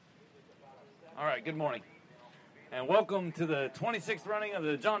right, good morning. And welcome to the 26th running of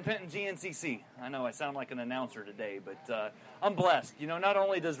the John Penton GNCC. I know I sound like an announcer today, but I'm blessed. You know, not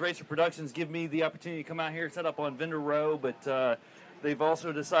only does Racer Productions give me the opportunity to come out here and set up on Vendor Row, but they've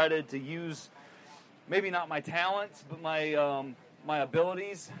also decided to use maybe not my talents, but my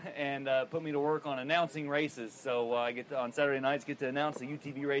abilities and put me to work on announcing races. So I get to, on Saturday nights, get to announce the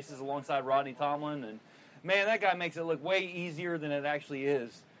UTV races alongside Rodney Tomlin. And man, that guy makes it look way easier than it actually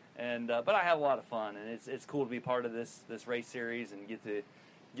is. And but I have a lot of fun, and it's cool to be part of this race series and get to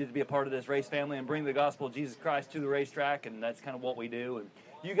be a part of this race family and bring the gospel of Jesus Christ to the racetrack. And that's kind of what we do. And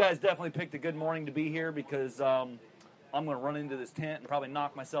you guys definitely picked a good morning to be here because I'm going to run into this tent and probably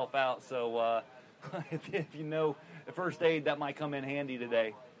knock myself out. So if you know the first aid, that might come in handy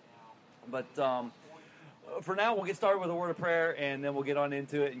today. But for now, we'll get started with a word of prayer, and then we'll get on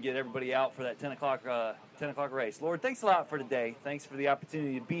into it and get everybody out for that 10 o'clock race. Lord, thanks a lot for today. Thanks for the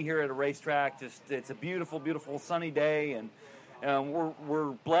opportunity to be here at a racetrack. It's a beautiful, beautiful sunny day, and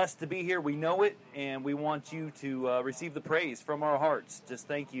we're blessed to be here. We know it, and we want you to receive the praise from our hearts. Just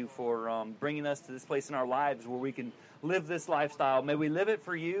thank you for bringing us to this place in our lives where we can live this lifestyle. May we live it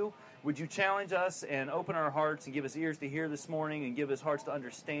for you. Would you challenge us and open our hearts and give us ears to hear this morning and give us hearts to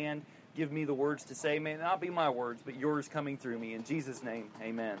understand? Give me the words to say. May it not be my words, but yours coming through me. In Jesus' name,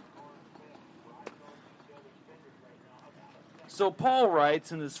 amen. So Paul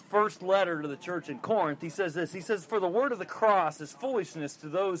writes in his first letter to the church in Corinth, he says this. He says, "For the word of the cross is foolishness to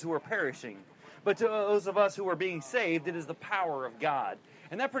those who are perishing, but to those of us who are being saved, it is the power of God."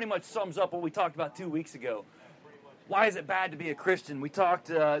 And that pretty much sums up what we talked about 2 weeks ago. Why is it bad to be a Christian? We talked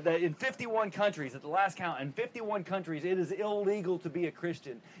that in 51 countries, at the last count, in 51 countries, it is illegal to be a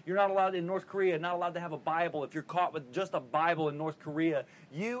Christian. You're not allowed in North Korea, not allowed to have a Bible. If you're caught with just a Bible in North Korea,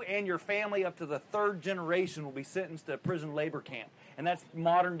 you and your family up to the third generation will be sentenced to a prison labor camp. And that's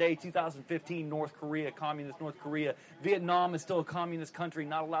modern-day 2015 North Korea, communist North Korea. Vietnam is still a communist country,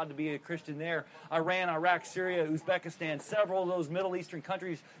 not allowed to be a Christian there. Iran, Iraq, Syria, Uzbekistan, several of those Middle Eastern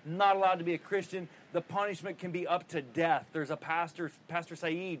countries, not allowed to be a Christian. The punishment can be up to death. There's a Pastor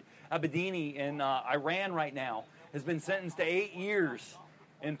Saeed Abedini in Iran right now, has been sentenced to 8 years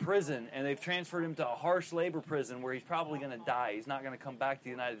in prison, and they've transferred him to a harsh labor prison where he's probably going to die. He's not going to come back to the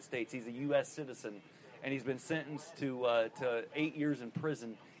United States. He's a U.S. citizen, and he's been sentenced to 8 years in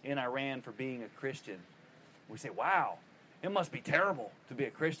prison in Iran for being a Christian. We say, wow, it must be terrible to be a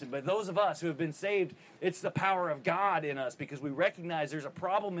Christian. But those of us who have been saved, it's the power of God in us because we recognize there's a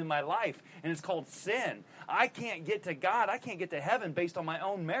problem in my life, and it's called sin. I can't get to God. I can't get to heaven based on my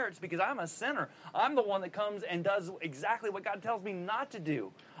own merits because I'm a sinner. I'm the one that comes and does exactly what God tells me not to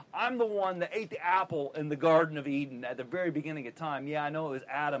do. I'm the one that ate the apple in the Garden of Eden at the very beginning of time. Yeah, I know it was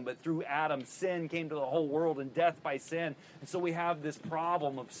Adam, but through Adam, sin came to the whole world and death by sin. And so we have this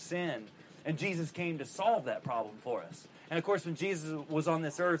problem of sin. And Jesus came to solve that problem for us. And of course, when Jesus was on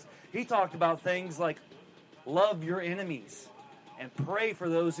this earth, he talked about things like love your enemies and pray for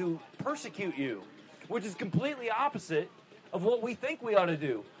those who persecute you, which is completely opposite of what we think we ought to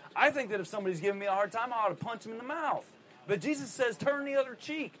do. I think that if somebody's giving me a hard time, I ought to punch them in the mouth. But Jesus says, turn the other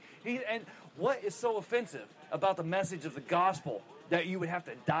cheek. And what is so offensive about the message of the gospel that you would have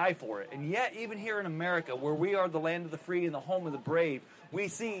to die for it? And yet, even here in America, where we are the land of the free and the home of the brave, we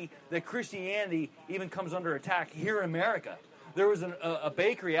see that Christianity even comes under attack here in America. There was a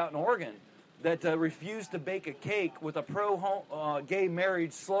bakery out in Oregon that refused to bake a cake with a pro-gay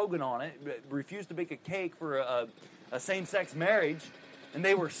marriage slogan on it, refused to bake a cake for a same-sex marriage, and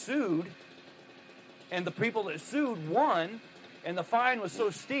they were sued. And the people that sued won, and the fine was so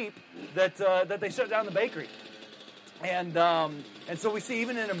steep that they shut down the bakery. And so we see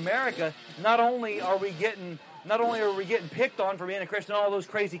even in America, not only are we getting picked on for being a Christian, all those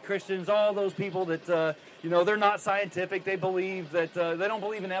crazy Christians, all those people that they're not scientific. They believe that they don't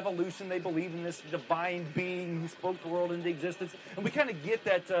believe in evolution. They believe in this divine being who spoke the world into existence. And we kind of get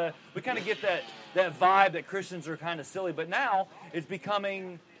that. That vibe that Christians are kind of silly. But now it's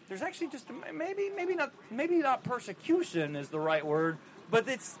becoming. There's actually just maybe not persecution is the right word, but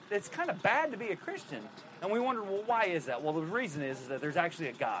it's kind of bad to be a Christian. And we wonder, well, why is that? Well, the reason is that there's actually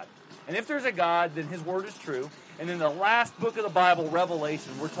a God. And if there's a God, then his word is true. And in the last book of the Bible,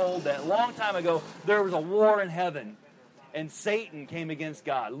 Revelation, we're told that a long time ago, there was a war in heaven. And Satan came against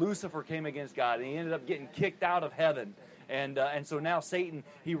God. Lucifer came against God. And he ended up getting kicked out of heaven. And so now Satan,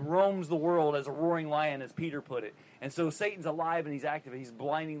 he roams the world as a roaring lion, as Peter put it. And so Satan's alive and he's active. He's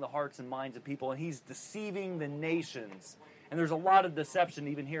blinding the hearts and minds of people. And he's deceiving the nations. And there's a lot of deception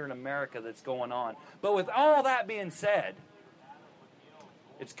even here in America that's going on. But with all that being said,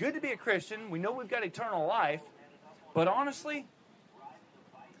 it's good to be a Christian. We know we've got eternal life. But honestly,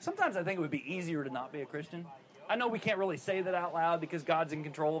 Sometimes I think it would be easier to not be a Christian. I know we can't really say that out loud because God's in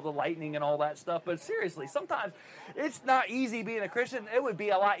control of the lightning and all that stuff, but seriously, sometimes it's not easy being a Christian. It would be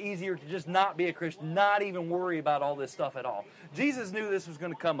a lot easier to just not be a Christian, not even worry about all this stuff at all. Jesus knew this was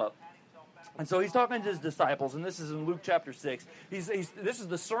going to come up. And so he's talking to his disciples, and this is in Luke chapter 6. This is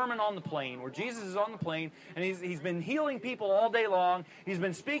the Sermon on the Plain, where Jesus is on the plain, and he's been healing people all day long. He's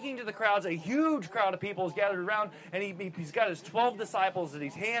been speaking to the crowds. A huge crowd of people is gathered around, and he's got his 12 disciples that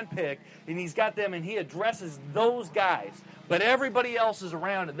he's handpicked, and he's got them, and he addresses those guys. But everybody else is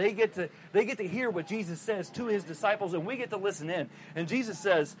around, and they get to hear what Jesus says to his disciples, and we get to listen in. And Jesus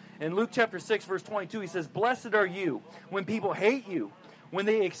says, in Luke chapter 6, verse 22, he says, "Blessed are you when people hate you, when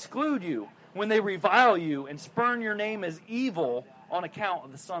they exclude you, when they revile you and spurn your name as evil on account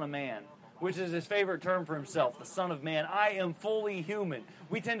of the Son of Man," which is his favorite term for himself, the Son of Man. I am fully human.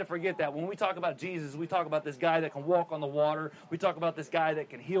 We tend to forget that. When we talk about Jesus, we talk about this guy that can walk on the water. We talk about this guy that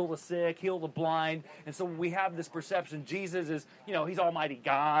can heal the sick, heal the blind. And so we have this perception Jesus is, he's Almighty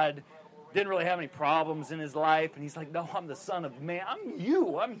God, didn't really have any problems in his life. And he's like, no, I'm the Son of Man. I'm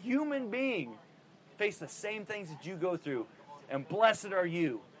you. I'm a human being. Face the same things that you go through. And blessed are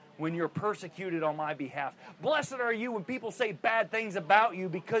you when you're persecuted on my behalf. Blessed are you when people say bad things about you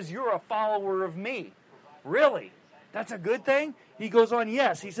because you're a follower of me. Really? That's a good thing? He goes on,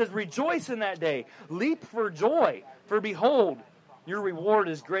 yes. He says, rejoice in that day. Leap for joy. For behold, your reward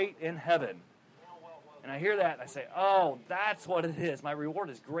is great in heaven. And I hear that and I say, oh, that's what it is. My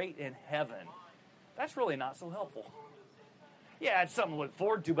reward is great in heaven. That's really not so helpful. Yeah, it's something to look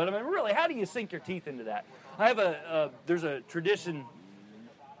forward to, but I mean, really, how do you sink your teeth into that? There's a tradition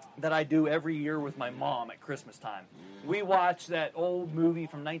that I do every year with my mom at Christmas time. We watch that old movie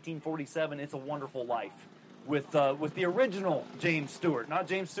from 1947, It's a Wonderful Life, with the original James Stewart. Not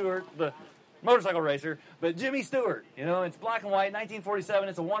James Stewart, the motorcycle racer, but Jimmy Stewart. It's black and white, 1947,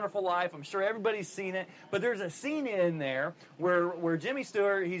 It's a Wonderful Life. I'm sure everybody's seen it, but there's a scene in there where Jimmy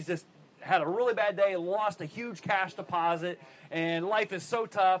Stewart, he's just had a really bad day, lost a huge cash deposit, and life is so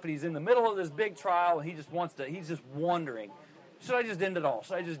tough, and he's in the middle of this big trial, and he's just wondering, should I just end it all?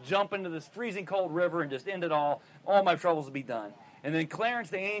 Should I just jump into this freezing cold river and just end it all? All my troubles will be done. And then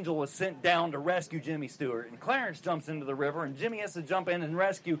Clarence the angel was sent down to rescue Jimmy Stewart. And Clarence jumps into the river, and Jimmy has to jump in and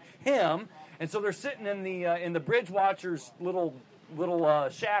rescue him. And so they're sitting in the Bridge Watchers little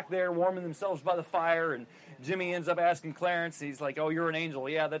shack there, warming themselves by the fire. And Jimmy ends up asking Clarence. He's like, "Oh, you're an angel.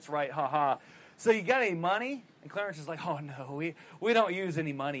 Yeah, that's right. Ha ha. So you got any money?" And Clarence is like, "Oh no, we don't use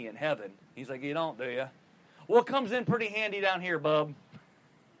any money in heaven." He's like, "You don't, do you?" "Well, it comes in pretty handy down here, bub."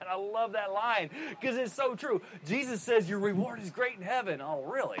 And I love that line because it's so true. Jesus says your reward is great in heaven. Oh,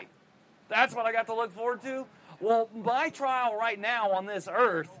 really? That's what I got to look forward to? Well, my trial right now on this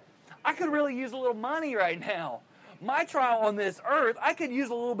earth, I could really use a little money right now. My trial on this earth, I could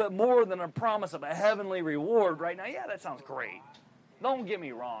use a little bit more than a promise of a heavenly reward right now. Yeah, that sounds great. Don't get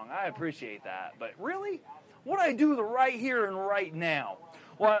me wrong. I appreciate that. But really, what do I do right here and right now?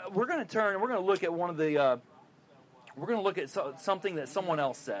 Well, we're going to look at we're going to look at something that someone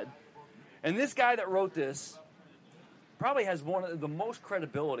else said. And this guy that wrote this probably has one of the most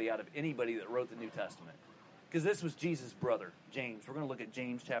credibility out of anybody that wrote the New Testament. Because this was Jesus' brother, James. We're going to look at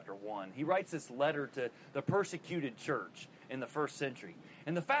James chapter 1. He writes this letter to the persecuted church in the first century.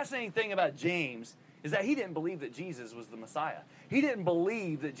 And the fascinating thing about James is that he didn't believe that Jesus was the Messiah. He didn't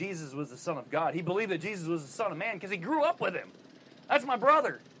believe that Jesus was the Son of God. He believed that Jesus was the Son of Man because he grew up with him. That's my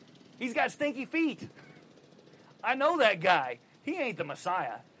brother. He's got stinky feet. I know that guy. He ain't the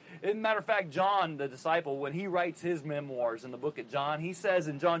Messiah. As a matter of fact, John, the disciple, when he writes his memoirs in the book of John, he says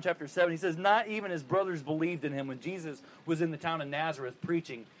in John chapter 7, he says, not even his brothers believed in him when Jesus was in the town of Nazareth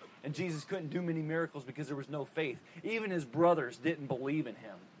preaching, and Jesus couldn't do many miracles because there was no faith. Even his brothers didn't believe in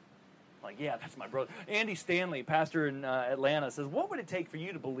him. Like, yeah, that's my brother. Andy Stanley, pastor in Atlanta, says, what would it take for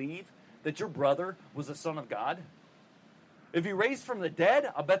you to believe that your brother was the Son of God? If he raised from the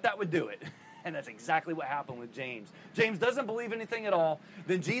dead, I bet that would do it. And that's exactly what happened with James. James doesn't believe anything at all.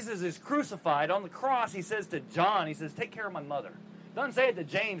 Then Jesus is crucified. On the cross, he says to John, he says, take care of my mother. Doesn't say it to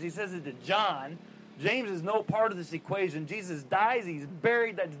James. He says it to John. James is no part of this equation. Jesus dies. He's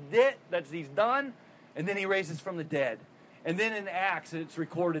buried. That's it. He's done. And then he raises from the dead. And then in Acts, it's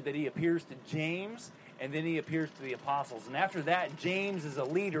recorded that he appears to James, and then he appears to the apostles. And after that, James is a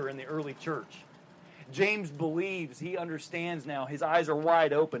leader in the early church. James believes, he understands now, his eyes are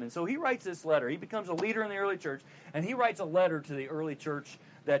wide open. And so he writes this letter. He becomes a leader in the early church, and he writes a letter to the early church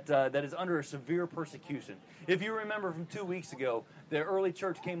that is under a severe persecution. If you remember from 2 weeks ago, the early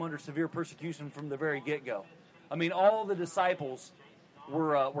church came under severe persecution from the very get-go. I mean, all the disciples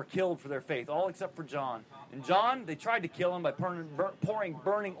were killed for their faith, all except for John. And John, they tried to kill him by pouring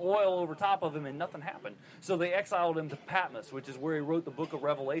burning oil over top of him, and nothing happened. So they exiled him to Patmos, which is where he wrote the book of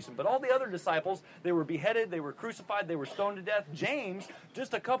Revelation. But all the other disciples, they were beheaded, they were crucified, they were stoned to death. James,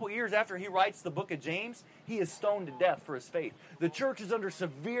 just a couple years after he writes the book of James, he is stoned to death for his faith. The church is under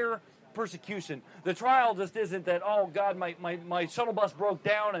severe persecution. The trial just isn't that, oh God, my shuttle bus broke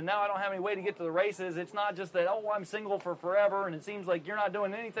down and now I don't have any way to get to the races. It's not just that, oh, I'm single for forever and it seems like you're not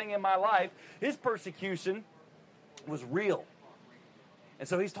doing anything in my life. His persecution was real. And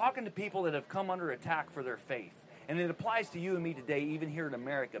so he's talking to people that have come under attack for their faith. And it applies to you and me today, even here in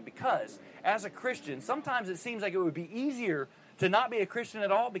America, because as a Christian, sometimes it seems like it would be easier to not be a Christian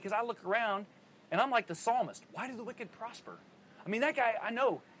at all, because I look around and I'm like the psalmist. Why do the wicked prosper? I mean, that guy, I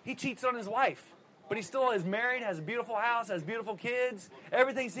know, he cheats on his wife, but he still is married, has a beautiful house, has beautiful kids.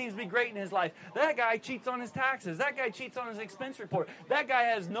 Everything seems to be great in his life. That guy cheats on his taxes. That guy cheats on his expense report. That guy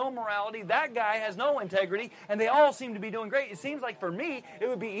has no morality. That guy has no integrity, and they all seem to be doing great. It seems like for me, it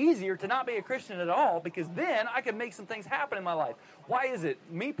would be easier to not be a Christian at all, because then I could make some things happen in my life. Why is it?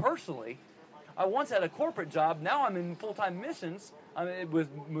 Me personally, I once had a corporate job. Now I'm in full-time missions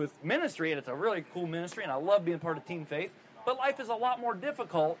with ministry, and it's a really cool ministry, and I love being part of Team Faith. But life is a lot more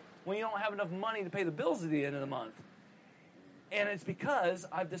difficult when you don't have enough money to pay the bills at the end of the month. And it's because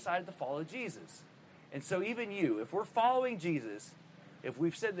I've decided to follow Jesus. And so even you, if we're following Jesus, if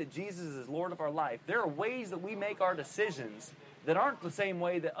we've said that Jesus is Lord of our life, there are ways that we make our decisions that aren't the same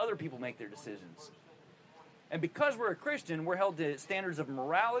way that other people make their decisions. And because we're a Christian, we're held to standards of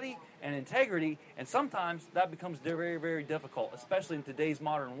morality and integrity, and sometimes that becomes very, very difficult, especially in today's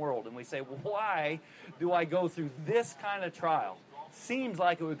modern world. And we say, well, why do I go through this kind of trial? Seems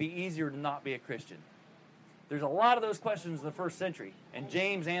like it would be easier to not be a Christian. There's a lot of those questions in the first century, and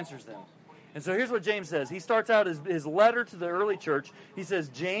James answers them. And so here's what James says. He starts out his letter to the early church. He says,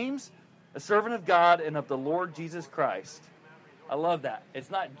 James, a servant of God and of the Lord Jesus Christ. I love that.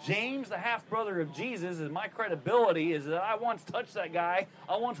 It's not James, the half-brother of Jesus, and my credibility is that I once touched that guy.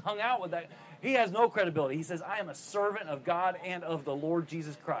 I once hung out with that. He has no credibility. He says, I am a servant of God and of the Lord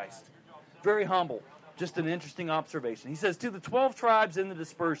Jesus Christ. Very humble. Just an interesting observation. He says, to the 12 tribes in the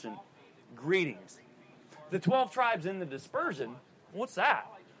dispersion, greetings. The 12 tribes in the dispersion, what's that?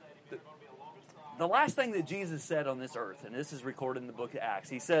 The last thing that Jesus said on this earth, and this is recorded in the book of Acts,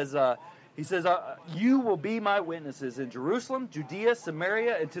 he says, you will be my witnesses in Jerusalem, Judea,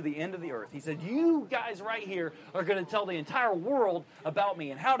 Samaria, and to the end of the earth. He said, you guys right here are going to tell the entire world about me.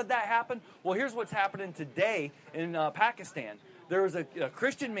 And how did that happen? Well, here's what's happening today in Pakistan. There was a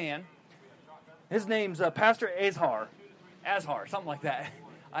Christian man. His name's Pastor Azhar, something like that.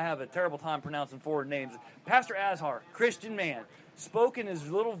 I have a terrible time pronouncing foreign names. Pastor Azhar, Christian man, spoke in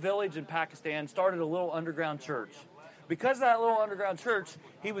his little village in Pakistan, started a little underground church. Because of that little underground church,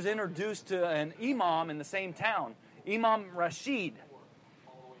 he was introduced to an imam in the same town, Imam Rashid.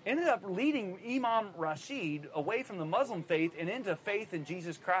 Ended up leading Imam Rashid away from the Muslim faith and into faith in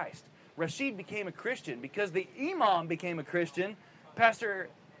Jesus Christ. Rashid became a Christian. Because the imam became a Christian, Pastor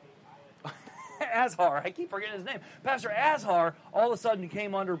Azhar, I keep forgetting his name. Pastor Azhar all of a sudden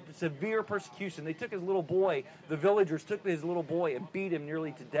came under severe persecution. They took his little boy, the villagers took his little boy and beat him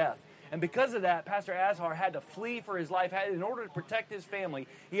nearly to death. And because of that, Pastor Azhar had to flee for his life. In order to protect his family,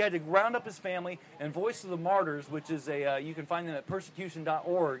 he had to round up his family, and Voice of the Martyrs, which is you can find them at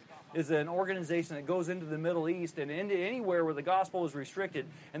persecution.org, is an organization that goes into the Middle East and into anywhere where the gospel is restricted,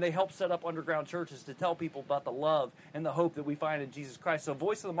 and they help set up underground churches to tell people about the love and the hope that we find in Jesus Christ. So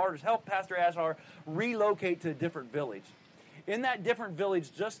Voice of the Martyrs helped Pastor Azhar relocate to a different village. In that different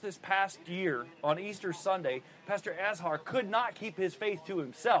village just this past year, on Easter Sunday, Pastor Azhar could not keep his faith to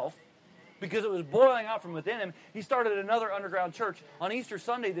himself, because it was boiling out from within him. He started another underground church. On Easter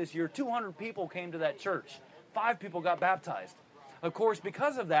Sunday this year, 200 people came to that church. 5 people got baptized. Of course,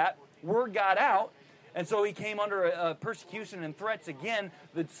 because of that, word got out, and so he came under persecution and threats again.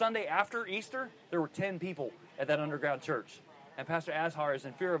 The Sunday after Easter, there were 10 people at that underground church. And Pastor Azhar is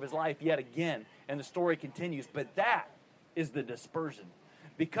in fear of his life yet again, and the story continues. But that is the dispersion.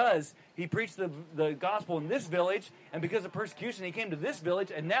 Because he preached the gospel in this village, and because of persecution, he came to this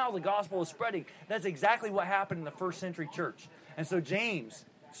village, and now the gospel is spreading. That's exactly what happened in the first century church. And so James,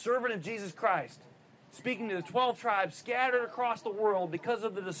 servant of Jesus Christ, speaking to the 12 tribes scattered across the world because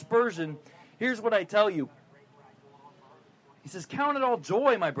of the dispersion, here's what I tell you. He says, count it all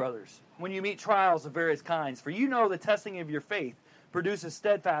joy, my brothers, when you meet trials of various kinds, for you know the testing of your faith produces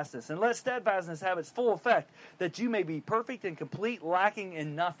steadfastness, and let steadfastness have its full effect, that you may be perfect and complete, lacking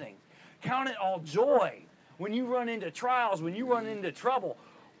in nothing. Count it all joy when you run into trials, when you run into trouble.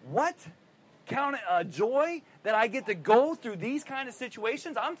 What? count it a joy that I get to go through these kind of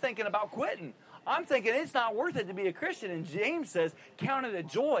situations, I'm thinking about quitting. I'm thinking it's not worth it to be a Christian. And James says, count it a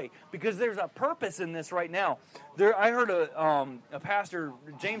joy, because there's a purpose in this right now. I heard a pastor,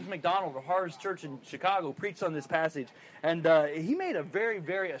 James McDonald of Harvest Church in Chicago, preached on this passage. And he made a very,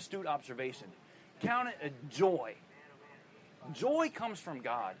 very astute observation. Count it a joy. Joy comes from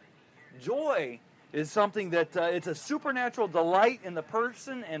God. Joy is something that it's a supernatural delight in the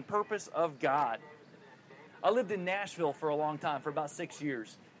person and purpose of God. I lived in Nashville for a long time, for about 6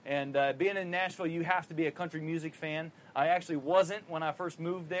 years. And being in Nashville, you have to be a country music fan. I actually wasn't when I first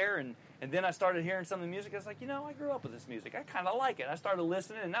moved there, and then I started hearing some of the music. I was like, I grew up with this music. I kind of like it. I started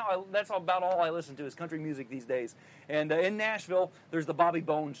listening, and now that's about all I listen to is country music these days. And in Nashville, there's the Bobby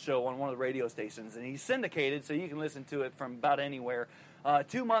Bones Show on one of the radio stations, and he's syndicated, so you can listen to it from about anywhere.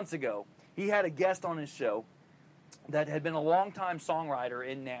 2 months ago, he had a guest on his show that had been a longtime songwriter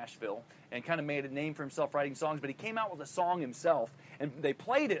in Nashville and kind of made a name for himself writing songs, but he came out with a song himself, and they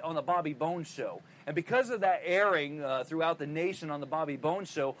played it on the Bobby Bones Show. And because of that airing throughout the nation on the Bobby Bones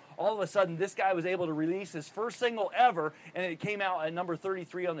Show, all of a sudden this guy was able to release his first single ever, and it came out at number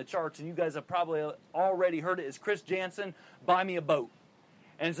 33 on the charts, and you guys have probably already heard it. It's Chris Janson, Buy Me a Boat.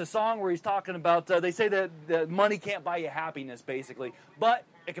 And it's a song where he's talking about, they say that money can't buy you happiness, basically, but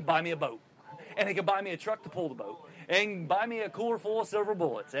it can buy me a boat. And it can buy me a truck to pull the boat. And it can buy me a cooler full of silver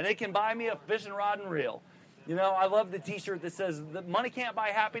bullets. And it can buy me a fishing rod and reel. I love the t-shirt that says that money can't buy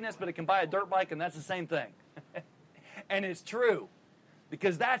happiness, but it can buy a dirt bike, and that's the same thing. And it's true.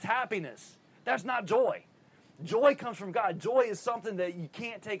 Because that's happiness. That's not joy. Joy comes from God. Joy is something that you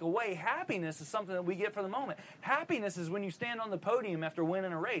can't take away. Happiness is something that we get for the moment. Happiness is when you stand on the podium after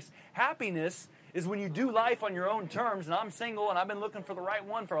winning a race. Happiness is when you do life on your own terms, and I'm single, and I've been looking for the right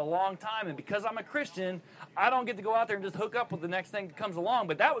one for a long time, and because I'm a Christian, I don't get to go out there and just hook up with the next thing that comes along,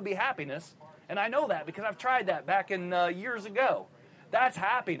 but that would be happiness, and I know that because I've tried that back in years ago. That's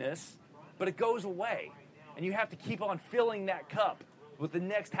happiness, but it goes away, and you have to keep on filling that cup with the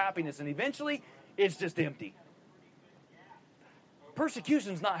next happiness, and eventually, it's just empty.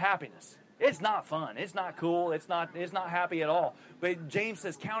 Persecution's not happiness. It's not fun. It's not cool. It's not happy at all. But James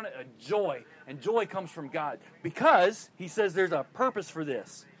says, count it a joy, and joy comes from God. Because, he says, there's a purpose for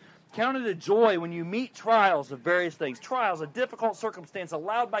this. Count it a joy when you meet trials of various things. Trials, a difficult circumstance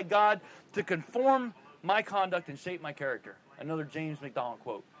allowed by God to conform my conduct and shape my character. Another James McDonald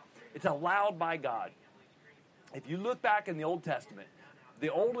quote. It's allowed by God. If you look back in the Old Testament, the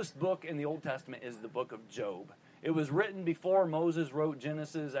oldest book in the Old Testament is the book of Job. It was written before Moses wrote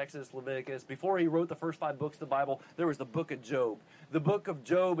Genesis, Exodus, Leviticus. Before he wrote the first 5 books of the Bible, there was the book of Job. The book of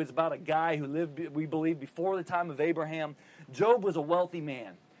Job is about a guy who lived, we believe, before the time of Abraham. Job was a wealthy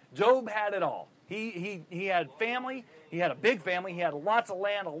man. Job had it all. He had family. He had a big family. He had lots of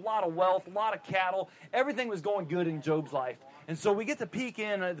land, a lot of wealth, a lot of cattle. Everything was going good in Job's life. And so we get to peek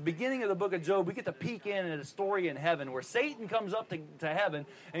in at the beginning of the book of Job. We get to peek in at a story in heaven where Satan comes up to heaven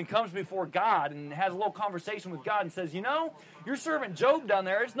and comes before God and has a little conversation with God and says, your servant Job down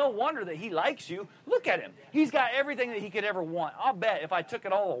there, it's no wonder that he likes you. Look at him. He's got everything that he could ever want. I'll bet if I took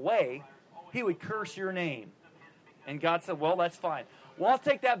it all away, he would curse your name. And God said, well, that's fine. Well, I'll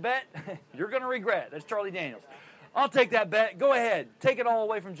take that bet. You're going to regret it. That's Charlie Daniels. I'll take that bet. Go ahead. Take it all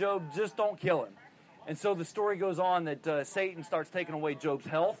away from Job. Just don't kill him. And so the story goes on that Satan starts taking away Job's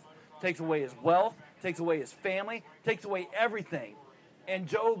health, takes away his wealth, takes away his family, takes away everything. And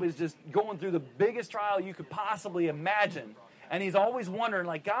Job is just going through the biggest trial you could possibly imagine. And he's always wondering,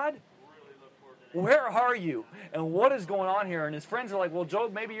 God, where are you? And what is going on here? And his friends are like, well,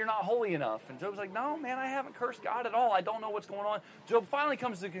 Job, maybe you're not holy enough. And Job's like, no, man, I haven't cursed God at all. I don't know what's going on. Job finally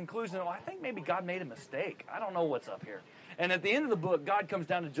comes to the conclusion, I think maybe God made a mistake. I don't know what's up here. And at the end of the book, God comes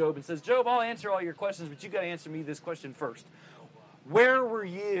down to Job and says, Job, I'll answer all your questions, but you got to answer me this question first. Where were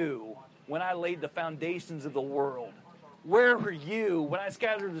you when I laid the foundations of the world? Where were you when I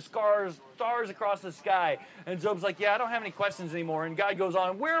scattered the stars across the sky? And Job's like, I don't have any questions anymore. And God goes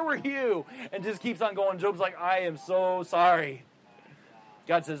on, where were you? And just keeps on going. Job's like, I am so sorry.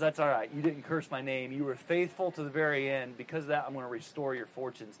 God says, that's all right. You didn't curse my name. You were faithful to the very end. Because of that, I'm going to restore your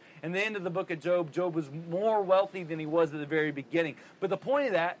fortunes. And the end of the book of Job, Job was more wealthy than he was at the very beginning. But the point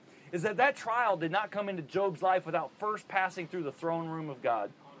of that is that trial did not come into Job's life without first passing through the throne room of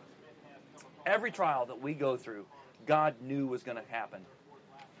God. Every trial that we go through, God knew was going to happen.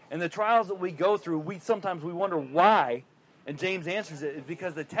 And the trials that we go through, we sometimes wonder why. And James answers it, is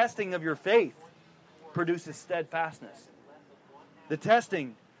because the testing of your faith produces steadfastness. The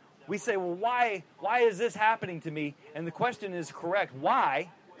testing, we say, well, why is this happening to me? And the question is correct. Why?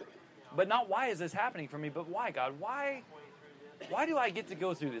 But not why is this happening for me, but why, God? Why Why do I get to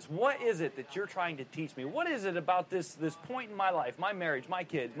go through this? What is it that you're trying to teach me? What is it about this point in my life, my marriage, my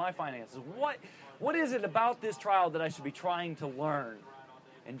kids, my finances? What is it about this trial that I should be trying to learn?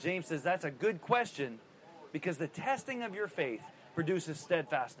 And James says that's a good question, because the testing of your faith produces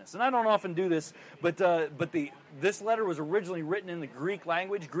steadfastness. And I don't often do this, but this letter was originally written in the Greek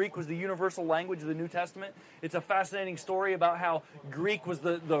language. Greek was the universal language of the New Testament. It's a fascinating story about how Greek was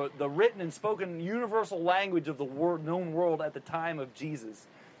the written and spoken universal language of the known world at the time of Jesus.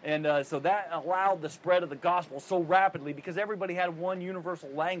 And so that allowed the spread of the gospel so rapidly, because everybody had one universal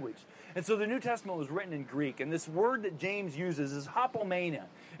language. And so the New Testament was written in Greek. And this word that James uses is hapomena.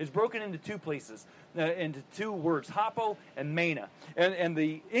 It's broken into two places, into two words, hapo and mena. And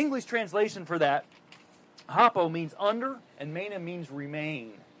the English translation for that, hapo means under, and mena means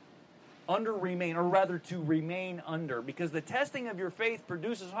remain. Under, remain, or rather to remain under. Because the testing of your faith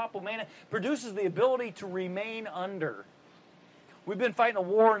produces hapomena, produces the ability to remain under. We've been fighting a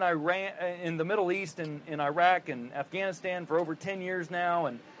war in Iran, in the Middle East, and in Iraq and Afghanistan for over 10 years now,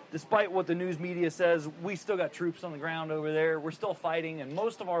 and despite what the news media says, we still got troops on the ground over there. We're still fighting, and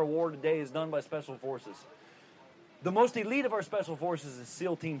most of our war today is done by Special Forces. The most elite of our Special Forces is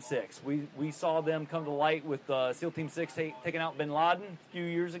SEAL Team 6. We saw them come to light with SEAL Team 6 taking out bin Laden a few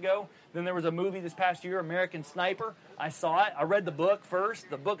years ago. Then there was a movie this past year, American Sniper. I saw it. I read the book first.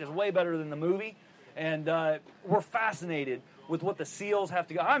 The book is way better than the movie. And we're fascinated with what the SEALs have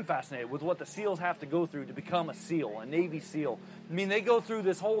to go. I'm fascinated with what the SEALs have to go through to become a SEAL, a Navy SEAL. I mean, they go through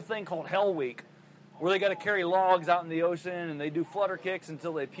this whole thing called Hell Week, where they got to carry logs out in the ocean, and they do flutter kicks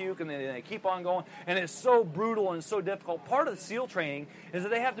until they puke, and they keep on going. And it's so brutal and so difficult. Part of the SEAL training is that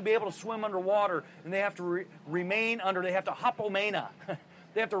they have to be able to swim underwater, and they have to remain under. They have to hapomena.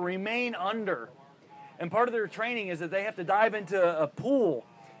 They have to remain under. And part of their training is that they have to dive into a pool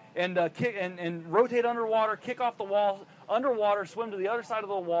and kick and rotate underwater, kick off the wall, underwater, swim to the other side of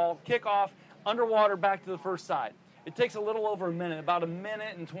the wall, kick off, underwater, back to the first side. It takes a little over a minute, about a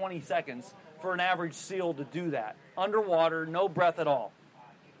minute and 20 seconds for an average SEAL to do that. Underwater, no breath at all.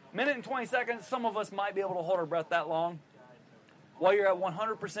 Minute and 20 seconds, some of us might be able to hold our breath that long. While you're at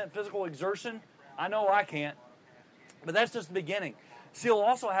 100% physical exertion, I know I can't. But that's just the beginning. SEAL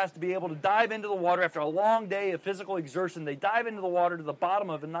also has to be able to dive into the water after a long day of physical exertion. They dive into the water to the bottom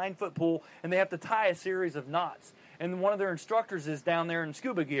of a 9-foot pool, and they have to tie a series of knots. And one of their instructors is down there in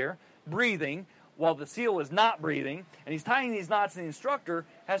scuba gear, breathing, while the SEAL is not breathing. And he's tying these knots, and the instructor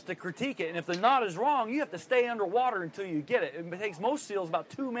has to critique it. And if the knot is wrong, you have to stay underwater until you get it. It takes most SEALs about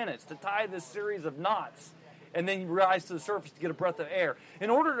 2 minutes to tie this series of knots, and then you rise to the surface to get a breath of air. In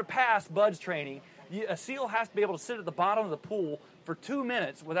order to pass BUD/S training, a SEAL has to be able to sit at the bottom of the pool for 2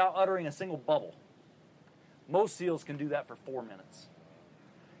 minutes without uttering a single bubble. Most SEALs can do that for 4 minutes.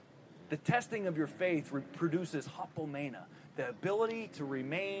 The testing of your faith produces hapomena, the ability to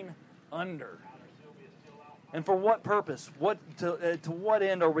remain under. And for what purpose? To what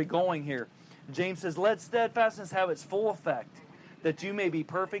end are we going here? James says, let steadfastness have its full effect, that you may be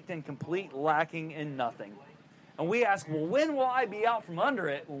perfect and complete, lacking in nothing. And we ask, well, when will I be out from under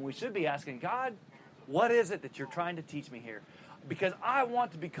it? When we should be asking, God, what is it that you're trying to teach me here? Because I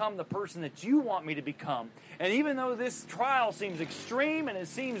want to become the person that you want me to become. And even though this trial seems extreme and it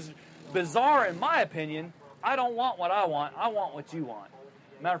seems bizarre in my opinion, I don't want what I want. I want what you want.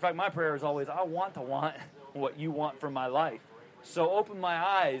 Matter of fact, my prayer is always, I want to want what you want for my life. So open my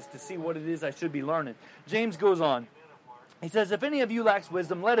eyes to see what it is I should be learning. James goes on. He says, if any of you lacks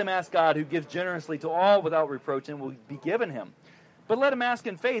wisdom, let him ask God, who gives generously to all without reproach, and will be given him. But let him ask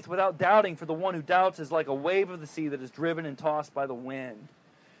in faith without doubting, for the one who doubts is like a wave of the sea that is driven and tossed by the wind.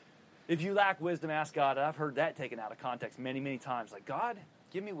 If you lack wisdom, ask God. I've heard that taken out of context many, many times. Like, God,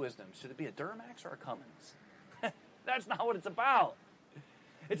 give me wisdom. Should it be a Duramax or a Cummins? That's not what it's about.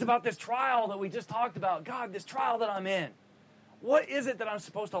 It's about this trial that we just talked about. God, this trial that I'm in. What is it that I'm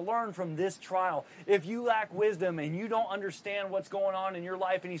supposed to learn from this trial? If you lack wisdom and you don't understand what's going on in your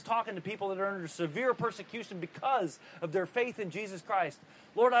life, and he's talking to people that are under severe persecution because of their faith in Jesus Christ.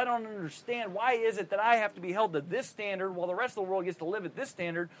 Lord, I don't understand. Why is it that I have to be held to this standard while the rest of the world gets to live at this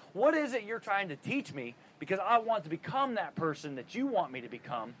standard? What is it you're trying to teach me? Because I want to become that person that you want me to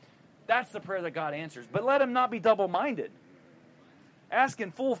become. That's the prayer that God answers. But let him not be double-minded. Ask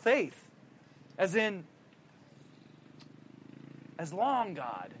in full faith. As in, as long,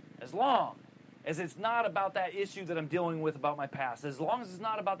 God, as long as it's not about that issue that I'm dealing with about my past, as long as it's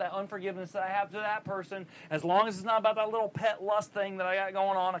not about that unforgiveness that I have to that person, as long as it's not about that little pet lust thing that I got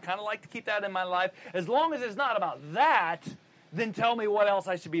going on, I kind of like to keep that in my life, as long as it's not about that, then tell me what else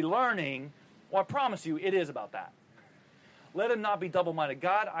I should be learning. Well, I promise you, it is about that. Let him not be double-minded.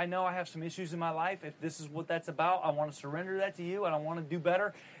 God, I know I have some issues in my life. If this is what that's about, I want to surrender that to you, and I want to do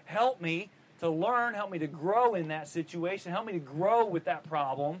better. Help me to learn. Help me to grow in that situation. Help me to grow with that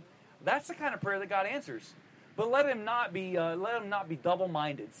problem. That's the kind of prayer that God answers. But let him not be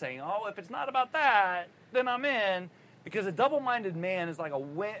double-minded, saying, "Oh, if it's not about that, then I'm in." Because a double-minded man is like a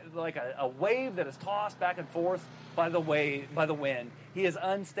wave that is tossed back and forth by the wind. He is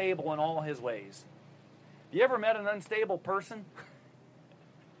unstable in all his ways. You ever met an unstable person?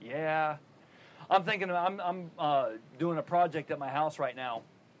 Yeah. I'm thinking, I'm doing a project at my house right now.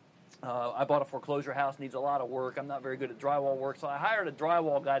 I bought a foreclosure house, needs a lot of work. I'm not very good at drywall work, so I hired a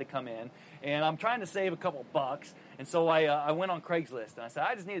drywall guy to come in, and I'm trying to save a couple bucks. And so I went on Craigslist, and I said,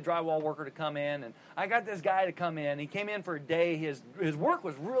 I just need a drywall worker to come in, and I got this guy to come in. He came in for a day. His work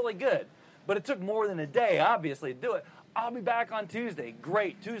was really good, but it took more than a day, obviously, to do it. I'll be back on Tuesday.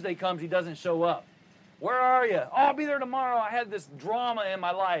 Great. Tuesday comes, he doesn't show up. Where are you? Oh, I'll be there tomorrow. I had this drama in my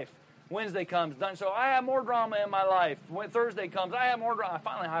life. Wednesday comes, done. So I have more drama in my life. When Thursday comes, I have more drama. I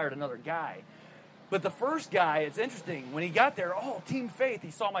finally hired another guy. But the first guy, it's interesting. When he got there, Team Faith. He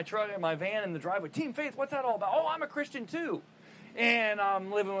saw my truck and my van in the driveway. Team Faith, what's that all about? Oh, I'm a Christian too. And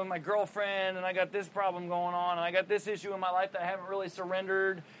I'm living with my girlfriend, and I got this problem going on, and I got this issue in my life that I haven't really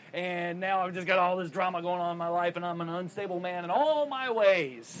surrendered, and now I've just got all this drama going on in my life, and I'm an unstable man in all my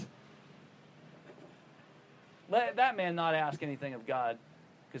ways. Let that man not ask anything of God,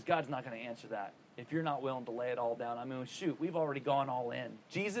 because God's not going to answer that if you're not willing to lay it all down. I mean, shoot, we've already gone all in.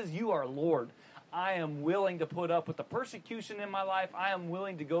 Jesus, you are Lord. I am willing to put up with the persecution in my life. I am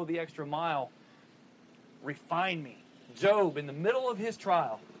willing to go the extra mile. Refine me. Job, in the middle of his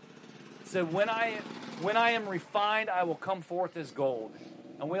trial, said, when I am refined, I will come forth as gold.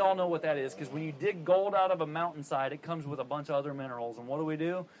 And we all know what that is, because when you dig gold out of a mountainside, it comes with a bunch of other minerals. And what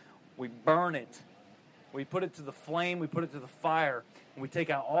do? We burn it. We put it to the flame, we put it to the fire, and we take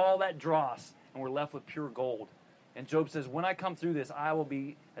out all that dross, and we're left with pure gold. And Job says, when I come through this, I will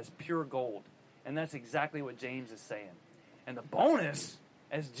be as pure gold. And that's exactly what James is saying. And the bonus,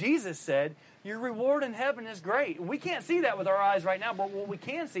 as Jesus said, your reward in heaven is great. And we can't see that with our eyes right now, but what we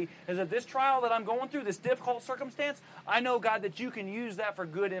can see is that this trial that I'm going through, this difficult circumstance, I know, God, that you can use that for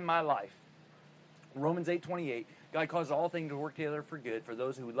good in my life. Romans 8:28. God causes all things to work together for good for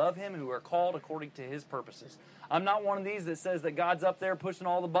those who love him and who are called according to his purposes. I'm not one of these that says that God's up there pushing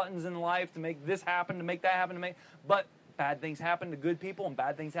all the buttons in life to make this happen, to make that happen, but bad things happen to good people and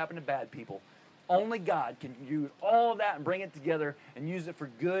bad things happen to bad people. Only God can use all of that and bring it together and use it for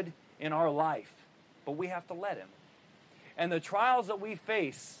good in our life. But we have to let him. And the trials that we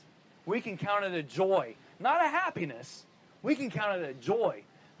face, we can count it a joy, not a happiness. We can count it a joy.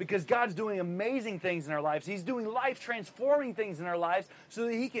 Because God's doing amazing things in our lives. He's doing life-transforming things in our lives so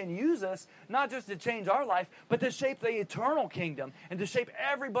that he can use us, not just to change our life, but to shape the eternal kingdom and to shape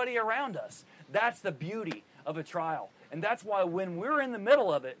everybody around us. That's the beauty of a trial. And that's why when we're in the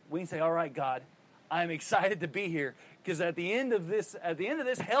middle of it, we can say, all right, God, I'm excited to be here. Because at the end of this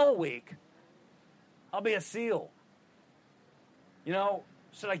hell week, I'll be a SEAL. You know,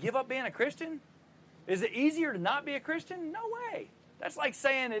 should I give up being a Christian? Is it easier to not be a Christian? No way. That's like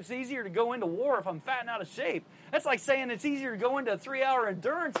saying it's easier to go into war if I'm fat and out of shape. That's like saying it's easier to go into a 3-hour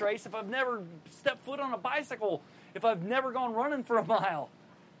endurance race if I've never stepped foot on a bicycle, if I've never gone running for a mile.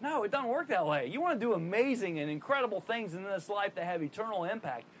 No, it doesn't work that way. You want to do amazing and incredible things in this life that have eternal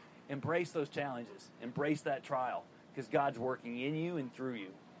impact. Embrace those challenges. Embrace that trial, because God's working in you and through you.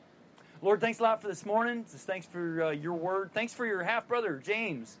 Lord, thanks a lot for this morning. Thanks for your word. Thanks for your half-brother,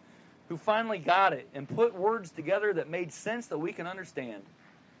 James, who finally got it and put words together that made sense that we can understand.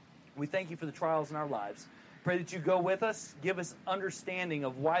 We thank you for the trials in our lives. Pray that you go with us, give us understanding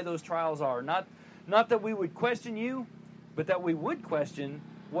of why those trials are. Not that we would question you, but that we would question,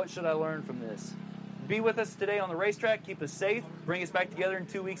 what should I learn from this? Be with us today on the racetrack. Keep us safe. Bring us back together in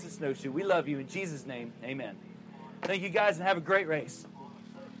 2 weeks of snowshoe. We love you. In Jesus' name, amen. Thank you guys, and have a great race.